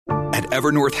At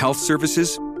Evernorth Health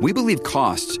Services, we believe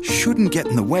costs shouldn't get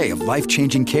in the way of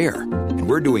life-changing care, and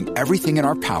we're doing everything in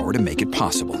our power to make it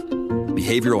possible.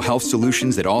 Behavioral health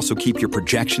solutions that also keep your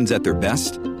projections at their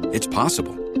best? It's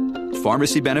possible.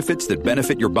 Pharmacy benefits that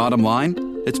benefit your bottom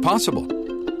line? It's possible.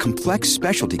 Complex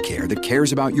specialty care that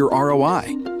cares about your ROI?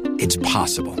 It's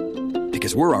possible.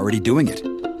 Because we're already doing it.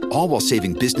 All while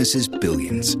saving businesses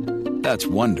billions. That's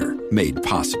Wonder made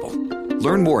possible.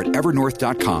 Learn more at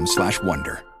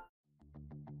evernorth.com/wonder.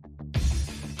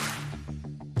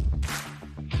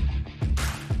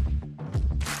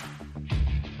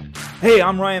 Hey,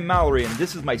 I'm Ryan Mallory, and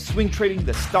this is my Swing Trading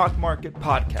the Stock Market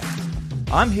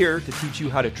podcast. I'm here to teach you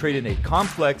how to trade in a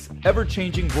complex,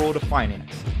 ever-changing world of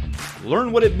finance.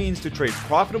 Learn what it means to trade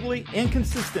profitably and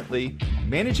consistently,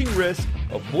 managing risk,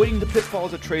 avoiding the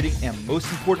pitfalls of trading, and most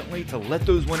importantly, to let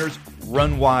those winners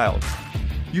run wild.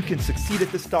 You can succeed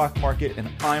at the stock market,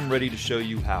 and I'm ready to show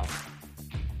you how.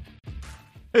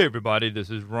 Hey everybody, this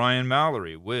is Ryan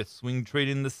Mallory with Swing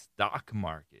Trading the Stock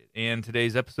Market. And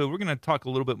today's episode, we're going to talk a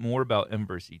little bit more about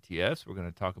inverse ETFs. We're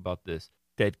going to talk about this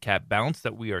dead cat bounce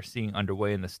that we are seeing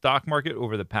underway in the stock market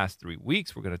over the past 3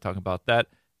 weeks. We're going to talk about that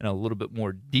in a little bit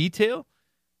more detail.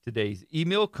 Today's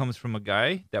email comes from a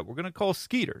guy that we're going to call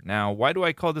Skeeter. Now, why do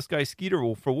I call this guy Skeeter?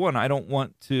 Well, for one, I don't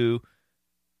want to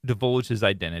divulge his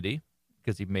identity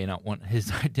because he may not want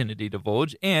his identity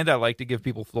divulged. And I like to give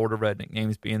people Florida red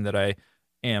nicknames, being that I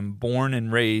am born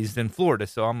and raised in Florida.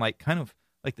 So I'm like kind of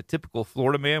like the typical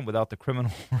Florida man without the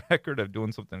criminal record of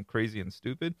doing something crazy and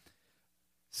stupid.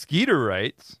 Skeeter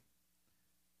writes,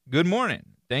 "Good morning.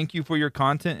 Thank you for your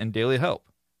content and daily help.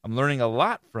 I'm learning a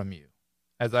lot from you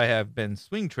as I have been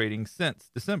swing trading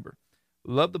since December.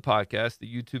 Love the podcast,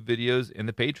 the YouTube videos, and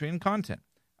the Patreon content.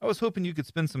 I was hoping you could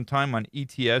spend some time on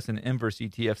ETFs and inverse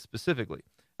ETFs specifically.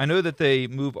 I know that they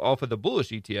move off of the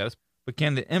bullish ETFs, but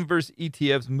can the inverse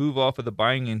ETFs move off of the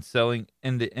buying and selling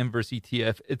in the inverse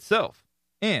ETF itself?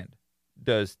 And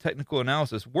does technical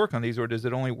analysis work on these, or does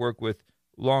it only work with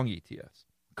long ETFs?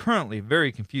 Currently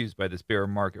very confused by this bear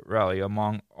market rally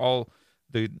among all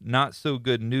the not so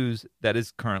good news that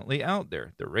is currently out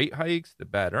there. The rate hikes, the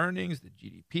bad earnings, the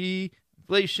GDP,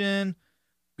 inflation,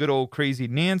 good old crazy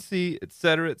Nancy,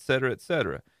 etc., etc.,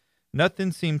 etc.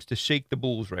 Nothing seems to shake the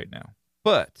bulls right now.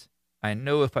 But I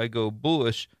know if I go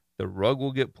bullish, the rug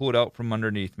will get pulled out from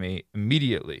underneath me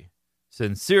immediately.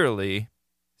 Sincerely,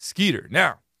 Skeeter."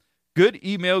 Now, good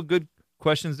email, good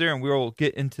questions there, and we'll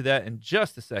get into that in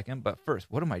just a second. But first,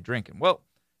 what am I drinking? Well,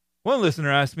 one listener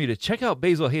asked me to check out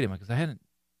Basil Hayden because I hadn't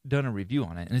done a review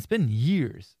on it, and it's been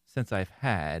years since I've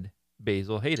had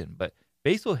Basil Hayden. But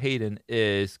Basil Hayden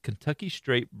is Kentucky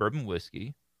straight bourbon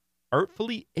whiskey,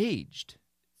 artfully aged,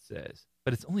 it says,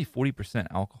 but it's only 40%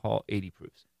 alcohol, 80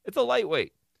 proofs. It's a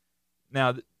lightweight.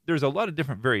 Now, there's a lot of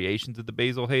different variations of the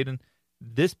Basil Hayden.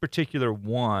 This particular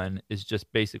one is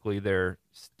just basically their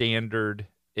standard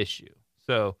issue.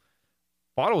 So,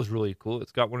 bottle is really cool.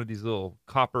 It's got one of these little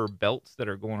copper belts that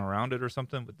are going around it or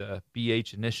something with the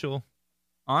BH initial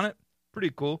on it.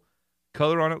 Pretty cool.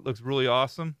 Color on it looks really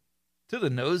awesome. To the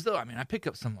nose, though, I mean, I pick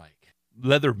up some like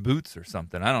leather boots or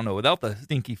something. I don't know. Without the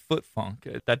stinky foot funk,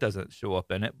 that doesn't show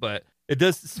up in it, but it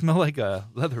does smell like a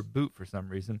leather boot for some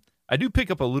reason. I do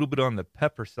pick up a little bit on the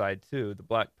pepper side, too, the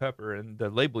black pepper, and the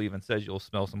label even says you'll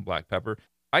smell some black pepper.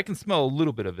 I can smell a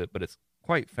little bit of it, but it's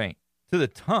quite faint. To the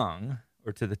tongue,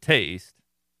 or to the taste,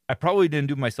 I probably didn't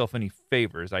do myself any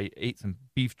favors. I ate some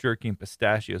beef jerky and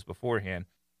pistachios beforehand,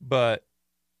 but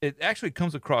it actually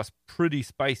comes across pretty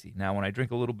spicy. Now, when I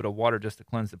drink a little bit of water just to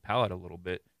cleanse the palate a little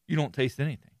bit, you don't taste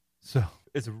anything. So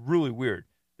it's really weird.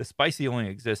 The spicy only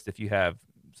exists if you have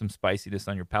some spiciness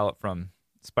on your palate from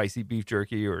spicy beef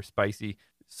jerky or spicy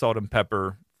salt and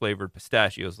pepper flavored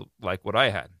pistachios like what I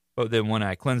had. But then when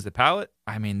I cleanse the palate,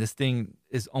 I mean, this thing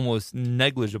is almost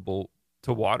negligible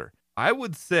to water. I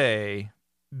would say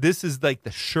this is like the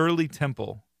Shirley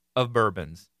Temple of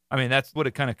bourbons. I mean, that's what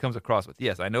it kind of comes across with.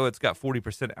 Yes, I know it's got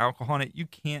 40% alcohol in it. You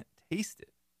can't taste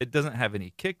it. It doesn't have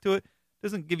any kick to it.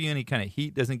 Doesn't give you any kind of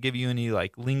heat. Doesn't give you any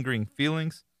like lingering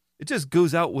feelings. It just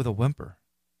goes out with a whimper.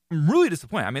 I'm really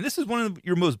disappointed. I mean, this is one of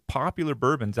your most popular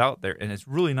bourbons out there, and it's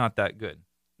really not that good.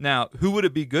 Now, who would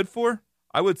it be good for?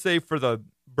 I would say for the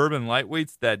bourbon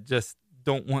lightweights that just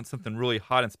don't want something really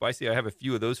hot and spicy. I have a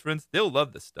few of those friends. They'll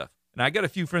love this stuff. And I got a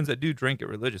few friends that do drink it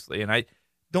religiously, and I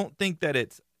don't think that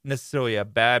it's necessarily a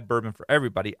bad bourbon for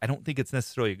everybody. I don't think it's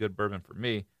necessarily a good bourbon for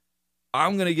me.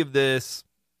 I'm going to give this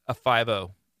a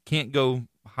 5.0. Can't go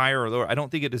higher or lower. I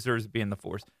don't think it deserves to be in the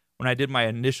fours. When I did my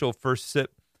initial first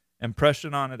sip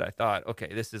impression on it, I thought,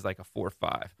 okay, this is like a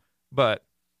 4.5. But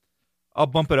I'll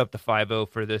bump it up to 5.0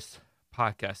 for this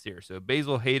podcast here. So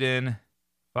Basil Hayden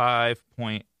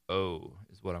 5.0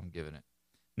 is what I'm giving it.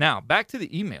 Now, back to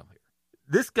the email here.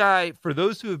 This guy, for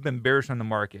those who have been bearish on the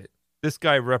market, this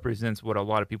guy represents what a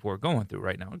lot of people are going through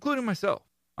right now, including myself.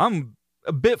 I'm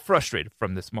a bit frustrated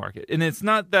from this market. And it's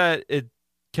not that it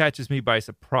catches me by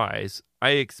surprise.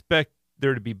 I expect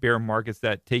there to be bear markets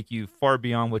that take you far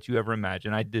beyond what you ever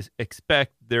imagined. I just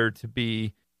expect there to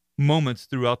be moments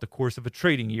throughout the course of a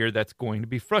trading year that's going to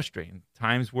be frustrating.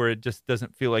 Times where it just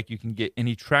doesn't feel like you can get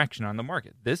any traction on the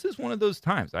market. This is one of those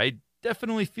times. I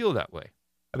definitely feel that way.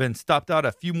 I've been stopped out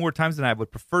a few more times than I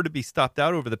would prefer to be stopped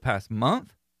out over the past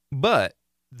month. But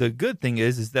the good thing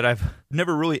is that I've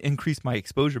never really increased my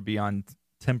exposure beyond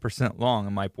 10% long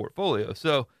in my portfolio.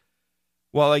 So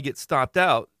while I get stopped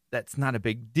out, that's not a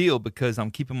big deal because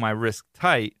I'm keeping my risk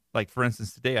tight. Like, for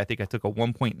instance, today, I think I took a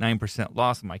 1.9%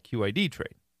 loss in my QID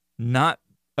trade. Not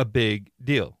a big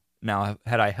deal. Now,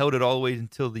 had I held it all the way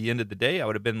until the end of the day, I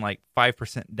would have been like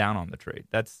 5% down on the trade.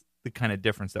 That's the kind of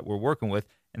difference that we're working with.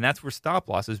 And that's where stop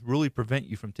losses really prevent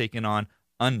you from taking on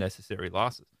unnecessary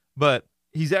losses. But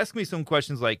he's asking me some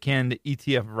questions like, can the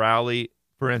ETF rally?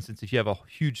 For instance, if you have a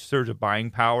huge surge of buying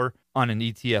power on an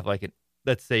ETF, like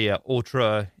let's say an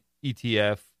ultra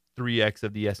ETF, 3x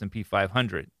of the S&P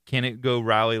 500, can it go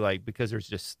rally like, because there's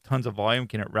just tons of volume,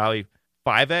 can it rally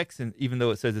 5x? And even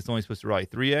though it says it's only supposed to rally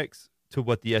 3x to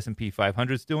what the S&P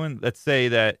 500 is doing, let's say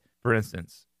that, for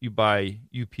instance, you buy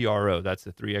UPRO, that's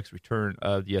the 3x return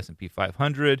of the S&P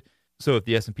 500. So if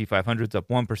the S&P 500 is up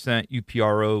 1%,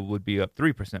 UPRO would be up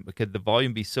 3% because the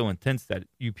volume be so intense that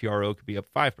UPRO could be up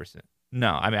 5%.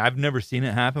 No, I mean, I've never seen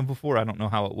it happen before. I don't know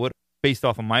how it would. Based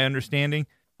off of my understanding,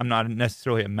 I'm not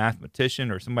necessarily a mathematician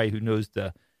or somebody who knows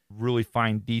the really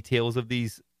fine details of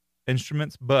these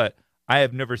instruments, but I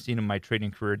have never seen in my trading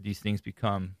career these things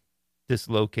become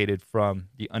dislocated from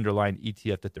the underlying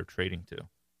ETF that they're trading to.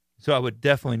 So I would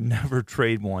definitely never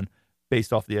trade one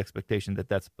based off the expectation that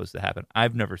that's supposed to happen.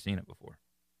 I've never seen it before.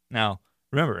 Now,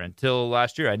 remember, until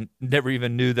last year, I never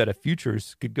even knew that a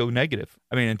futures could go negative.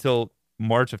 I mean, until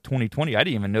March of 2020, I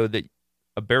didn't even know that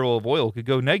a barrel of oil could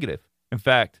go negative. In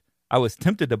fact, I was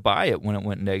tempted to buy it when it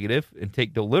went negative and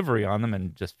take delivery on them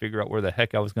and just figure out where the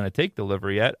heck I was going to take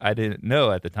delivery at. I didn't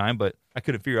know at the time, but I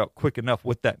couldn't figure out quick enough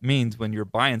what that means when you're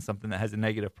buying something that has a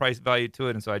negative price value to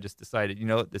it. And so I just decided, you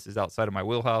know what, this is outside of my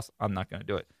wheelhouse. I'm not going to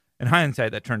do it. In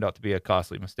hindsight, that turned out to be a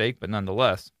costly mistake, but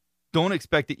nonetheless, don't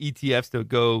expect the ETFs to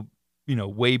go,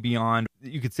 way beyond.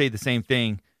 You could say the same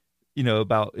thing,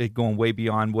 about it going way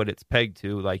beyond what it's pegged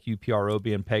to, like UPRO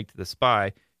being pegged to the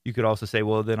SPY. You could also say,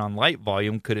 well, then on light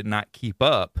volume, could it not keep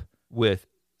up with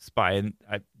SPY? And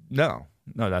no,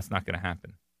 that's not going to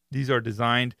happen. These are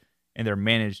designed and they're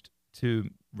managed to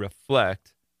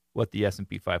reflect what the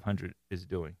S&P 500 is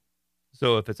doing.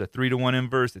 So if it's a 3-to-1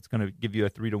 inverse, it's going to give you a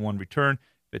 3-to-1 return.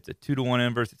 If it's a 2-to-1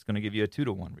 inverse, it's going to give you a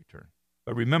 2-to-1 return.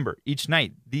 But remember, each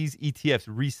night, these ETFs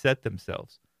reset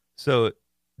themselves. So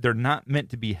they're not meant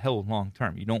to be held long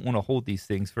term. You don't want to hold these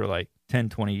things for like 10,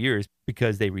 20 years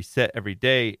because they reset every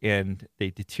day and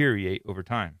they deteriorate over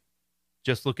time.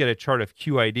 Just look at a chart of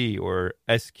QID or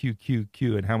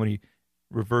SQQQ and how many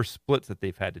reverse splits that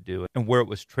they've had to do and where it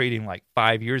was trading like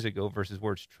 5 years ago versus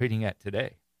where it's trading at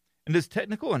today. And does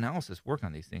technical analysis work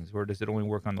on these things, or does it only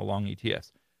work on the long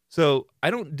ETFs? So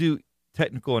I don't do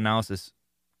technical analysis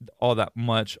all that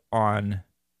much on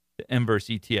the inverse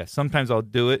ETF. Sometimes I'll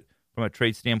do it from a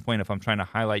trade standpoint if I'm trying to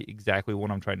highlight exactly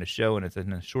what I'm trying to show and it's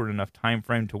in a short enough time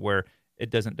frame to where it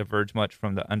doesn't diverge much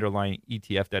from the underlying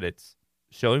ETF that it's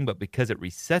showing. But because it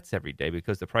resets every day,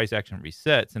 because the price action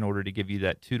resets in order to give you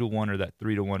that 2-to-1 or that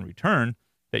 3-to-1 return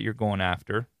that you're going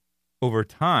after, over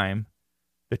time,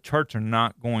 the charts are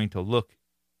not going to look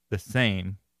the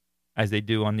same as they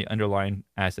do on the underlying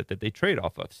asset that they trade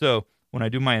off of. So when I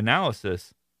do my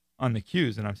analysis on the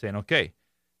Qs and I'm saying, okay,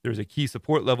 there's a key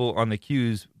support level on the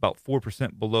Qs about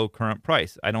 4% below current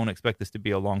price. I don't expect this to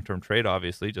be a long-term trade,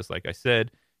 obviously. Just like I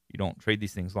said, you don't trade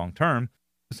these things long-term.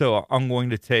 So I'm going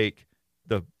to take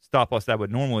the stop loss that I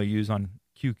would normally use on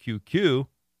QQQ,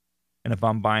 and if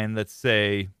I'm buying, let's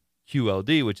say,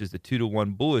 QLD, which is the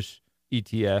 2-to-1 bullish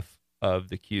ETF of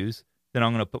the Qs, then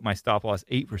I'm going to put my stop loss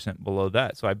 8% below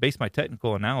that. So I base my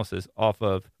technical analysis off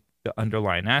of the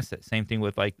underlying asset. Same thing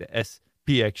with like the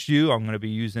SPXU, I'm going to be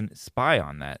using SPY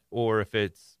on that. Or if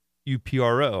it's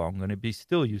UPRO, I'm going to be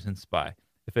still using SPY.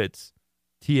 If it's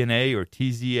TNA or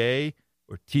TZA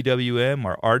or TWM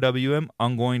or RWM,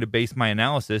 I'm going to base my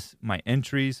analysis, my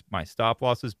entries, my stop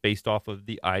losses based off of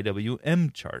the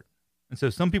IWM chart. And so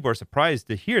some people are surprised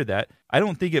to hear that. I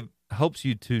don't think it helps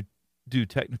you to do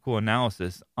technical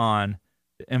analysis on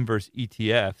the inverse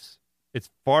ETFs it's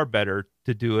far better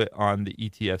to do it on the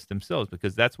ETFs themselves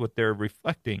because that's what they're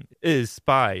reflecting is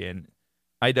SPY and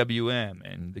IWM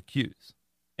and the Qs.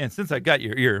 And since I got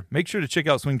your ear, make sure to check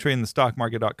out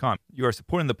swingtradingthestockmarket.com. You are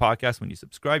supporting the podcast when you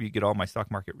subscribe. You get all my stock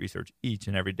market research each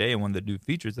and every day. And one of the new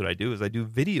features that I do is I do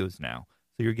videos now.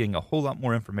 So you're getting a whole lot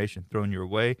more information thrown your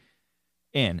way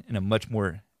and in a much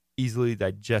more easily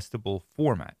digestible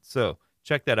format. So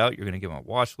check that out. You're going to get my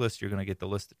watch list. You're going to get the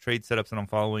list of trade setups that I'm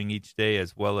following each day,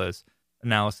 as well as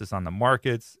analysis on the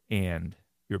markets and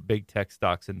your big tech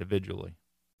stocks individually.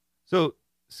 So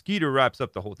Skeeter wraps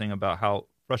up the whole thing about how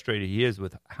frustrated he is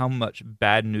with how much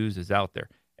bad news is out there.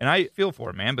 And I feel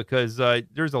for it, man, because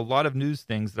there's a lot of news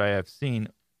things that I have seen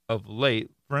of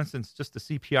late. For instance, just the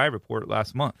CPI report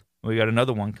last month. We got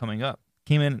another one coming up.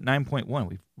 Came in at 9.1.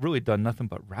 We've really done nothing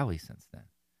but rally since then.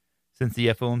 Since the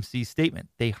FOMC statement,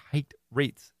 they hiked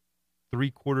rates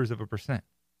 0.75%,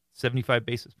 75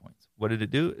 basis points. What did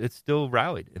it do? It still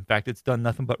rallied. In fact, it's done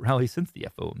nothing but rally since the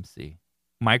FOMC.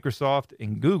 Microsoft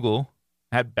and Google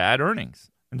had bad earnings,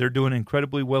 and they're doing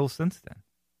incredibly well since then.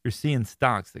 You're seeing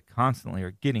stocks that constantly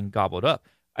are getting gobbled up.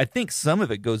 I think some of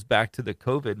it goes back to the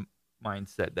COVID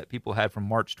mindset that people had from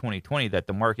March 2020, that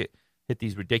the market hit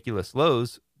these ridiculous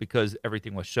lows because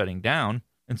everything was shutting down.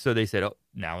 And so they said, oh,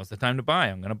 now is the time to buy.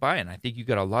 I'm going to buy it. And I think you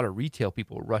got a lot of retail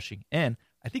people rushing in.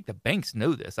 I think the banks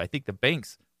know this. I think the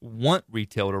banks want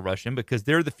retail to rush in because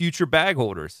they're the future bag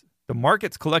holders. The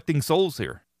market's collecting souls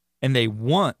here. And they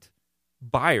want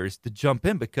buyers to jump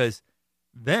in because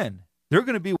then they're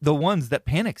going to be the ones that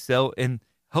panic sell and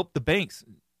help the banks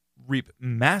reap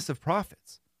massive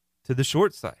profits to the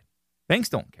short side. Banks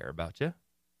don't care about you.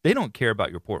 They don't care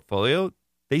about your portfolio.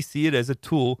 They see it as a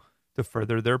tool to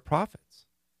further their profits.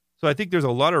 So I think there's a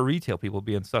lot of retail people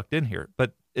being sucked in here,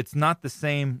 but it's not the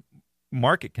same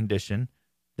market condition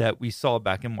that we saw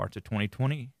back in March of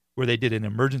 2020, where they did an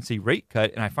emergency rate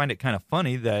cut. And I find it kind of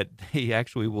funny that they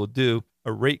actually will do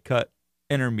a rate cut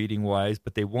intermeeting-wise,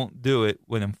 but they won't do it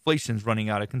when inflation's running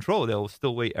out of control. They'll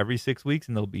still wait every 6 weeks,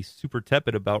 and they'll be super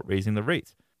tepid about raising the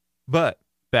rates. But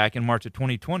back in March of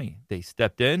 2020, they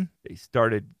stepped in. They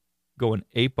started going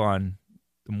ape on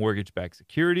the mortgage-backed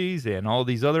securities and all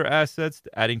these other assets,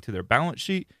 adding to their balance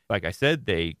sheet. Like I said,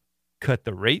 they cut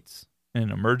the rates in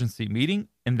an emergency meeting,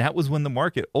 and that was when the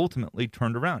market ultimately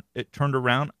turned around. It turned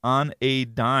around on a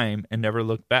dime and never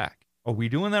looked back. Are we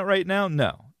doing that right now?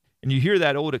 No. And you hear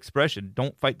that old expression,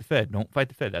 don't fight the Fed, don't fight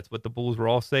the Fed. That's what the bulls were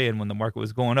all saying when the market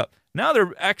was going up. Now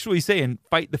they're actually saying,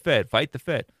 fight the Fed, fight the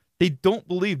Fed. They don't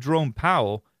believe Jerome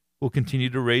Powell will continue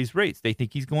to raise rates. They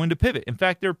think he's going to pivot. In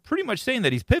fact, they're pretty much saying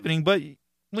that he's pivoting, but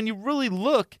when you really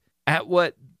look at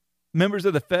what members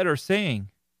of the Fed are saying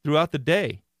throughout the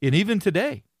day, and even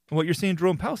today, and what you're seeing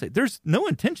Jerome Powell say, there's no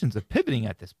intentions of pivoting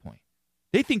at this point.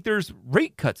 They think there's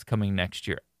rate cuts coming next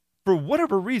year. For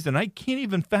whatever reason, I can't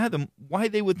even fathom why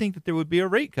they would think that there would be a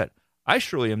rate cut. I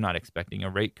surely am not expecting a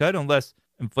rate cut unless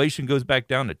inflation goes back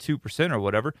down to 2% or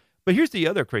whatever. But here's the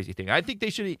other crazy thing. I think they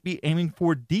should be aiming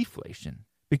for deflation,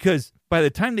 because by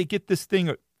the time they get this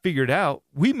thing figured out,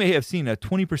 we may have seen a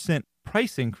 20%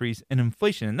 price increase in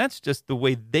inflation. And that's just the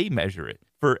way they measure it.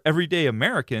 For everyday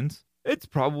Americans, it's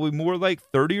probably more like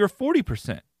 30 or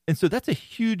 40%. And so that's a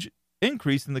huge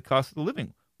increase in the cost of the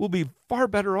living. We'll be far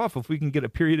better off if we can get a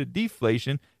period of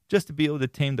deflation just to be able to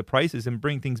tame the prices and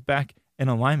bring things back in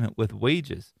alignment with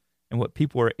wages and what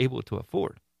people are able to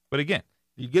afford. But again,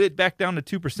 you get it back down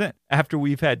to 2% after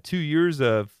we've had 2 years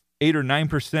of 8 or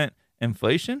 9%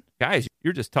 inflation. Guys,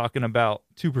 you're just talking about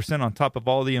 2% on top of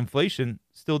all the inflation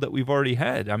still that we've already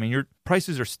had. I mean, your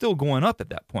prices are still going up at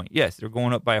that point. Yes, they're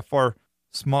going up by a far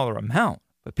smaller amount,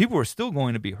 but people are still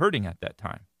going to be hurting at that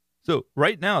time. So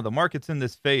right now, the market's in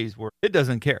this phase where it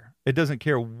doesn't care. It doesn't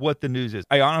care what the news is.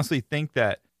 I honestly think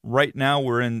that right now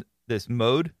we're in this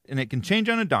mode, and it can change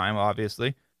on a dime,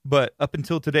 obviously. But up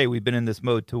until today, we've been in this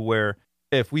mode to where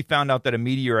if we found out that a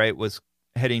meteorite was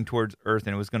heading towards Earth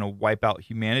and it was going to wipe out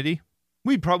humanity,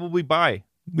 we'd probably buy.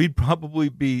 We'd probably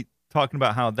be talking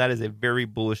about how that is a very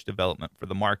bullish development for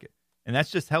the market. And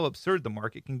that's just how absurd the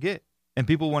market can get. And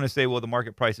people want to say, well, the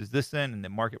market price is this in and the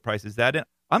market price is that in.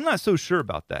 I'm not so sure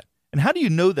about that. And how do you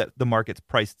know that the market's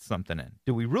priced something in?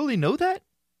 Do we really know that?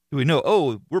 Do we know,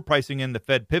 oh, we're pricing in the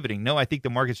Fed pivoting? No, I think the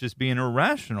market's just being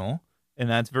irrational, and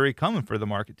that's very common for the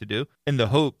market to do, in the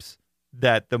hopes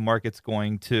that the market's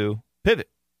going to pivot.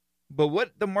 But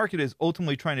what the market is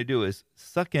ultimately trying to do is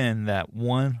suck in that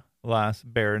one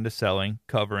last bear into selling,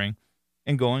 covering,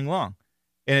 and going long.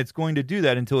 And it's going to do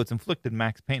that until it's inflicted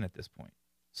max pain at this point.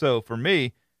 So for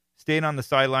me, staying on the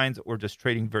sidelines or just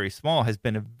trading very small has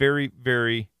been a very,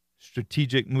 very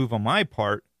strategic move on my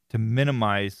part to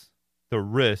minimize the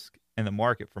risk and the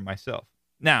market for myself.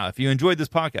 Now, if you enjoyed this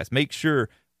podcast, make sure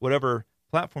whatever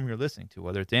platform you're listening to,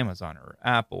 whether it's Amazon or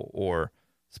Apple or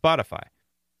Spotify,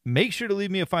 make sure to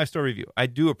leave me a 5-star review. I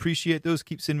do appreciate those.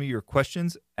 Keep sending me your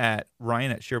questions at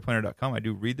ryan@shareplanner.com. I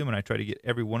do read them, and I try to get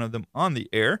every one of them on the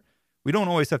air. We don't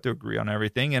always have to agree on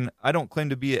everything, and I don't claim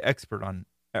to be an expert on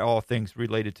all things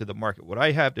related to the market. What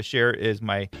I have to share is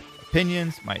my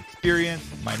opinions, my experience,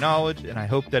 my knowledge, and I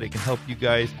hope that it can help you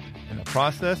guys in the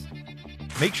process.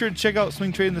 Make sure to check out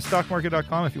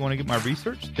swingtradingthestockmarket.com if you want to get my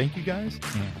research. Thank you guys,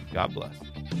 and God bless.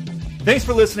 Thanks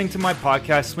for listening to my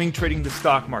podcast, Swing Trading the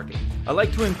Stock Market. I'd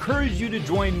like to encourage you to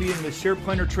join me in the Share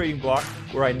Planner Trading Block,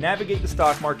 where I navigate the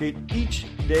stock market each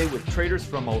day with traders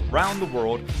from around the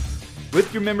world.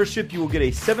 With your membership, you will get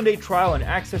a 7-day trial and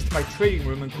access to my trading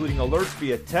room, including alerts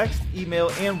via text, email,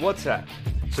 and WhatsApp.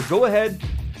 So go ahead,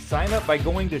 sign up by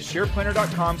going to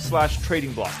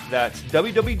shareplanner.com/trading block. That's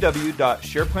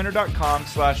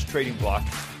www.shareplanner.com/trading block.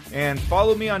 And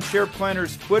follow me on Share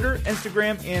Planner's Twitter,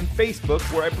 Instagram, and Facebook,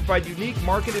 where I provide unique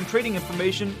market and trading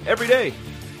information every day.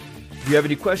 If you have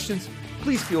any questions,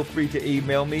 please feel free to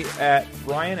email me at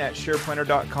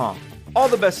ryan@shareplanner.com. All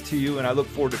the best to you, and I look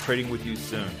forward to trading with you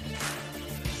soon.